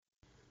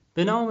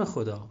به نام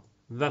خدا.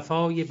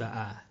 وفای به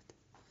عهد.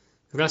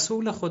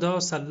 رسول خدا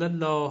صلی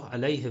الله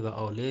علیه و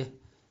آله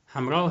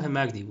همراه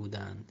مردی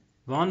بودند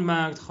و آن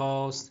مرد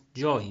خواست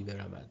جایی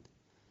برود.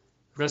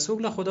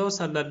 رسول خدا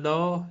صلی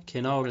الله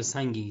کنار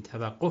سنگی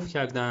توقف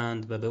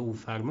کردند و به او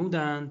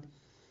فرمودند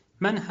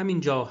من همین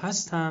جا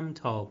هستم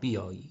تا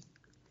بیایی.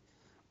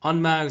 آن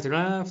مرد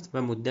رفت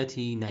و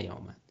مدتی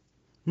نیامد.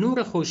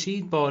 نور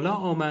خورشید بالا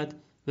آمد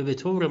و به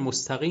طور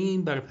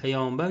مستقیم بر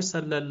پیامبر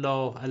صلی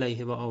الله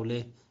علیه و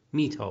آله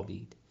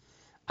میتابید.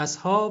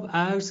 اصحاب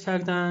عرض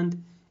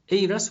کردند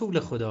ای رسول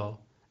خدا،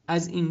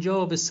 از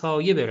اینجا به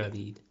سایه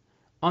بروید.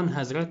 آن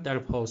حضرت در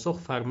پاسخ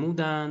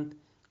فرمودند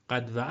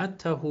قد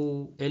وعدته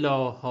الی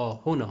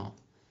هاهنا،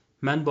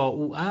 من با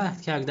او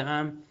عهد کرده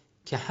ام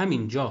که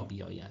همین جا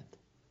بیاید.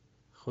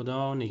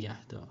 خدا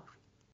نگهدار.